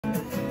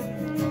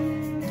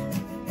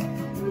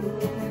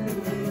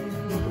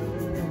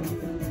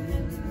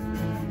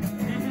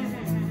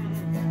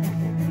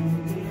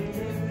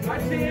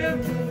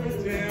Tim.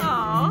 Tim.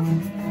 Aw.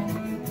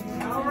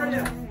 How are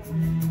you?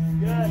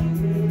 Good.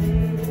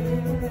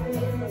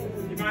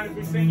 You mind if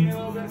we sing you a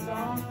little bit of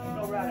song?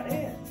 Go right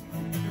ahead.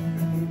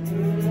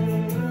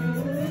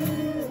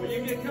 When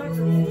you get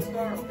comfortable, we'll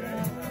start,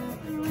 okay?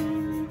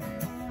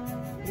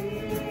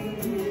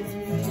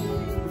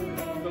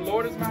 The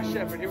Lord is my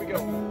shepherd. Here we go.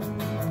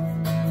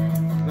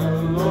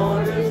 The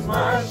Lord is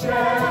my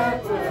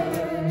shepherd.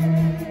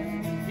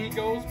 He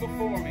goes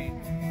before me.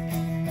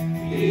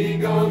 He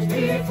goes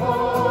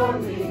before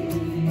me.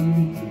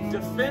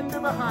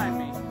 Defender behind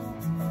me.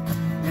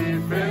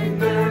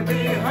 Defender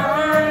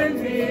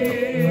behind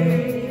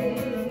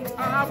me.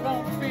 I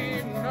won't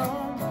fear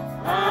no.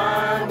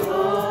 I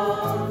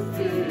won't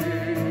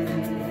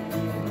fear.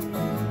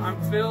 I'm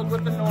filled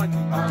with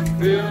anointing. I'm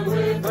filled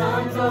with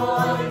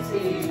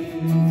anointing.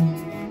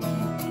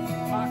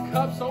 My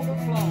cup's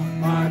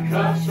overflowing. My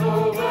cup's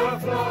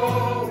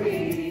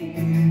overflowing.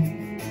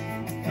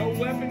 No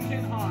weapon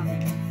can harm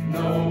me.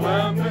 No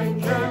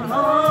weapon can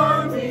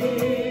harm me.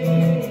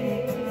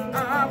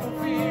 I will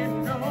fear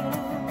no.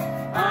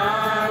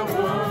 I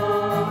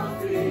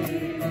won't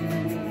fear.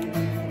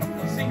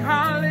 Sing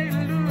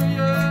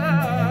hallelujah.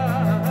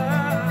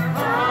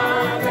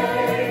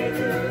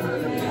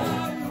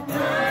 Hallelujah. I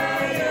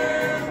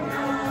am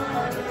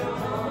not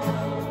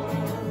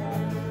alone.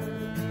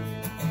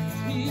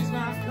 He's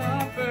my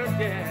comfort,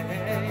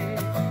 yeah.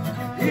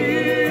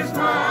 He's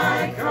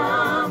my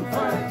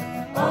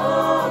comfort.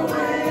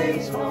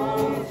 Always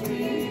holds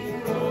me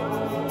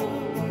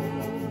close.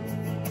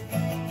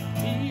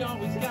 He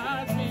always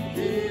guides me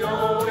He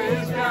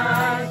always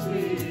guides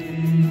me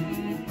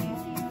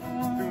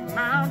through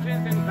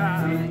mountains and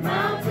valleys.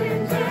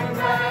 mountains and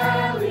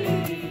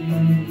valleys.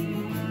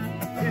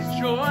 His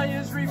joy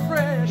is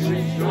refreshing.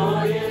 His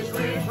joy is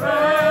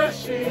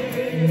refreshing.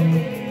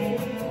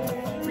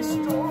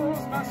 Restores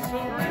my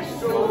soul.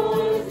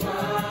 Restores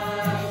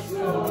my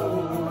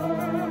soul.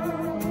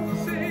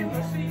 Say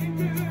mercy and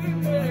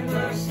goodness.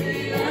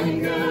 Mercy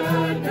and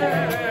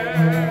goodness.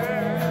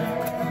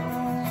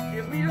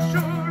 Gives me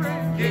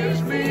assurance.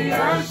 Gives me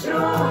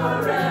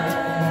assurance.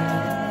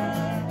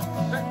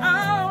 That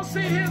I'll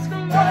see His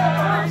glory.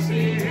 I'll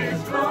see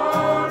His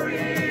glory.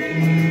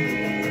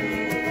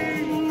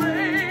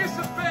 Face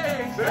to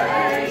face.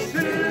 Face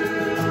to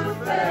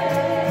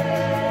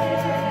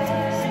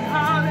face. Sing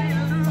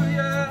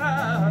hallelujah.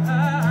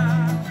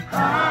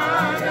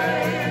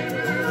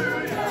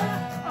 Hallelujah.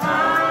 I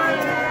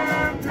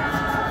am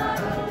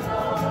not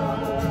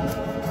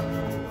alone.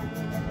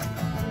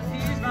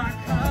 He's my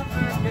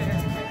comfort,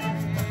 yeah.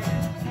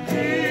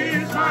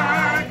 He's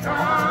my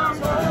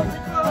comfort.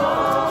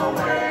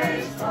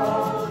 Always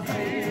holds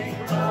me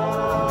close.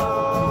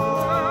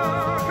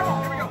 Come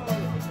on, here we go.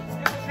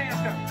 Get those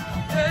hands up.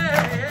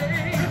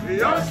 Hey.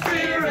 Your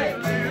spirit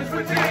lives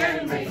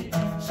within me,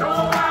 so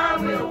I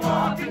will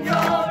walk in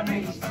your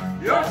peace.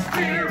 Your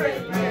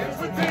spirit lives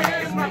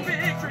within My me.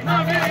 victory.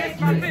 My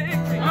victory. My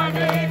victory. My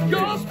victory.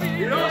 Your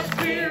spirit. Your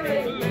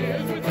spirit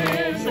lives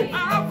within me.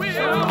 I will.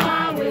 So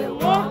I will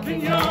walk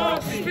in your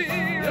peace.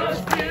 Spirit. Your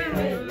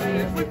spirit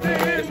lives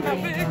within My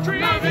me. victory.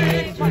 My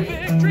victory. My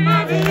victory.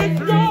 My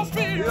victory. Your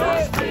spirit.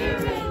 Your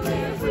spirit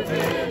lives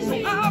within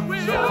me. I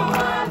will. So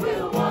I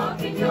will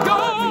walk in your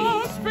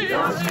Your peace. spirit.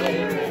 Your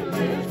spirit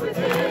lives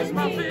within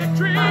My me.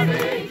 victory. My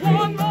victory.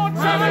 One more My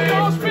time.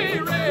 Your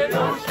victory. spirit.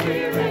 Your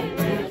spirit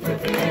lives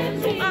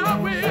within me. I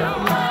will. So I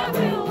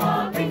will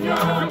walk in your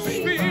Your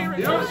peace. spirit.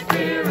 Your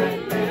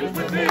spirit lives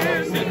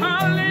within me.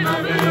 Hallelujah.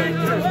 My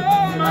victory.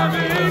 Oh, My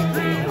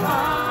victory.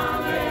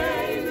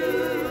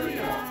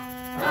 Hallelujah.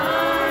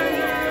 I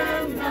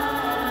am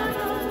not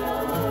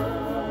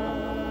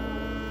alone.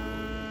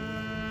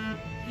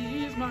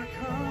 He's my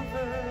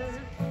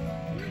comfort.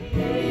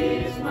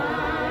 He's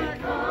my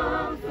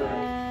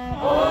comfort.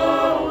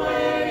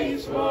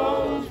 Always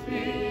holds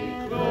me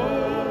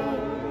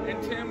close.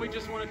 And Tim, we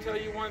just want to tell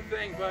you one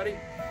thing, buddy.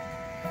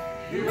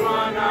 You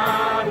are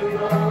not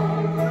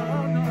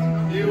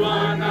alone. You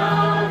are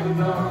not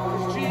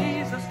alone.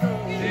 Jesus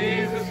knows.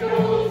 Jesus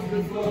goes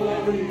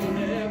before you.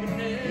 Never,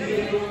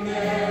 He never. will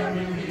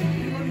never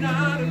leave. You're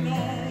not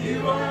alone.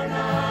 You are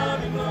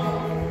not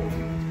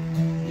alone.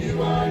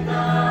 You are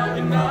not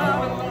You're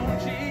not alone. alone.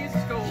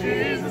 Jesus goes.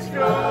 Jesus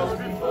goes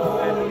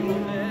before He you. will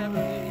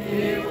never He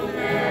leave. will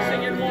never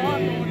Sing it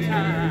one more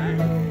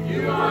time.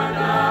 You are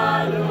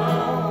not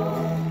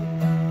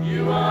alone.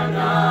 You are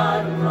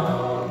not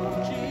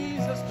alone.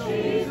 Jesus goes.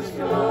 Jesus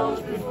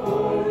goes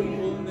before He you.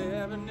 will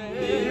never,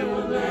 He never.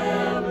 will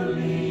never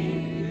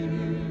leave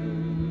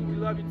you. We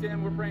love you,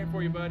 Tim. We're praying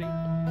for you, buddy.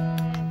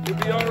 You'll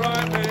be all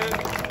right,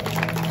 man.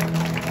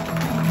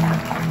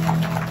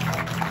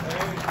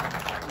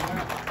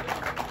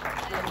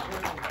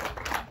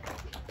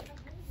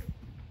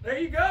 There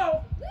you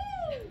go.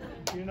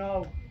 You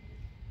know,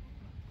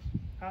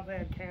 I've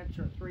had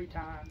cancer 3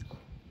 times.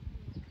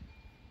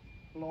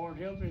 Lord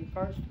healed me the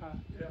first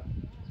time. Yeah.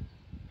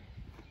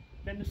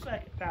 Then the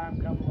second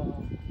time come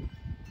along.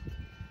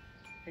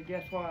 And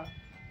guess what?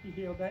 He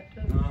healed that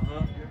too.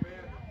 Uh-huh.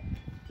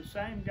 The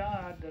same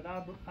God that I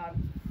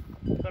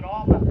put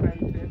all my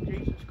faith in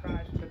Jesus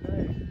Christ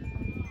today.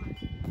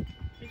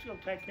 He's going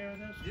to take care of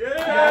this. Yeah!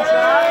 That's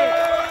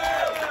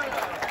right.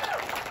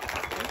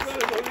 You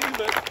better believe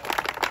it.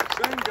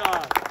 Sing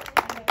God.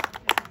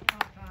 It's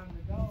not time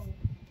to go.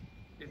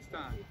 It's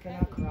time. Can I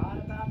cry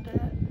about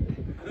that?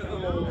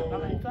 I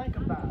mean, think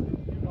about it.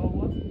 You know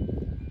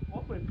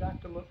what we've got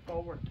to look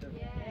forward to.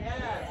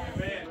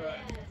 Amen.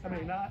 I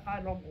mean,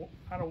 I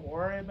don't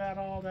worry about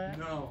all that.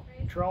 No.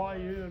 Troy,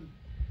 you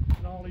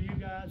and all of you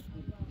guys,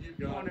 You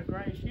got Point it. of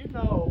Grace, you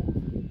know,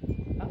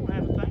 I don't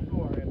have a thing to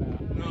worry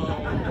about. No.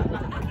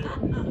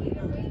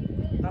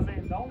 I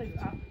mean, the only,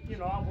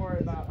 I worry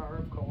about her,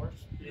 of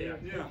course. Yeah.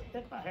 Yeah.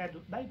 If I had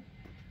to,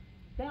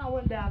 I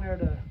went down there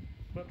to,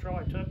 well,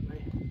 Troy took me.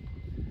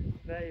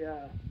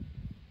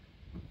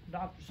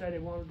 Doctor said he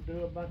wanted to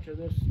do a bunch of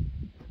this,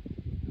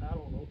 I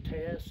don't know,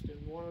 test,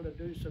 and wanted to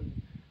do some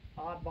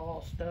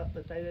oddball stuff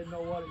that they didn't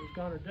know what it was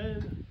going to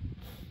do.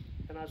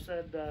 And I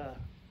said, I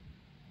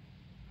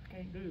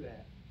can't do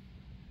that.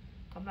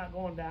 I'm not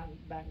going back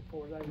and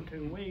forth every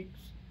 2 weeks.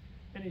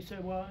 And he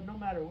said, well, no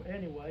matter,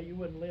 anyway, you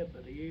wouldn't live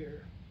but a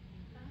year.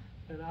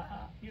 And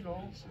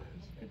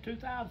in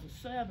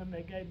 2007,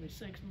 they gave me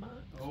 6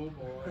 months. Oh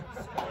boy.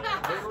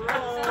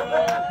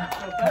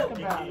 So think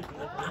about it.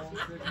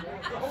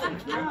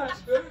 6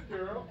 months.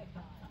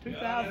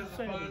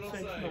 2007,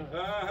 6 months.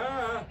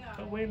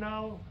 But we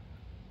know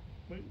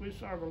we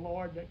serve a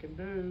Lord that can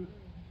do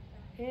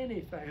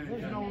anything.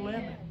 There's no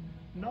limit.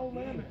 No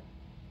limit.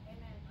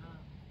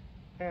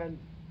 And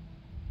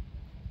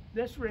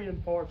this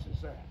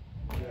reinforces that.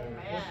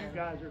 What you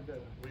guys are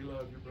doing. We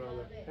love you,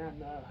 brother.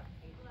 And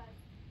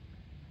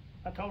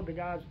I told the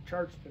guys at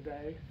church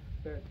today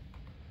that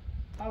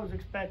I was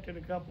expecting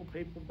a couple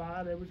people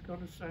by. They was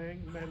going to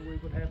sing. Maybe we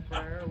would have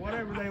prayer or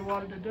whatever they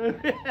wanted to do.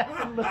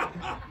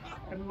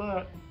 and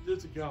look.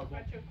 Just a couple.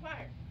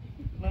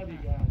 Love you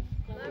guys.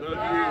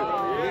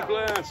 Love you. Be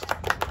blessed.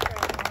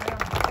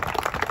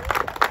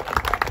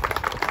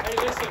 Hey,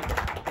 listen,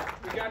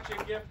 we got you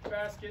a gift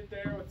basket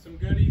there with some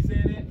goodies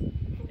in it,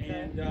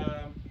 and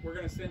we're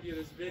going to send you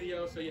this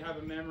video so you have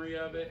a memory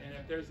of it, and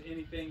if there's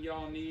anything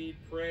y'all need,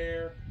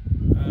 prayer,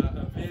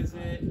 a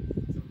visit,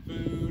 some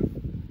food,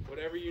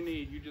 whatever you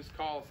need, you just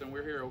call us and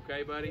we're here,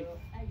 okay, buddy?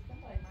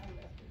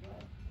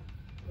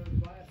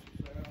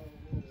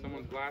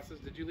 Someone's glasses?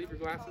 Did you leave your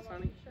glasses,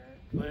 honey?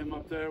 Lay them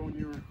up there when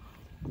you were.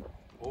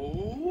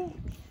 Oh.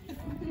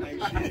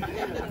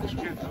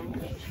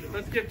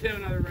 Let's give Tim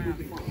another round.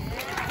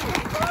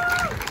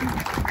 Come on.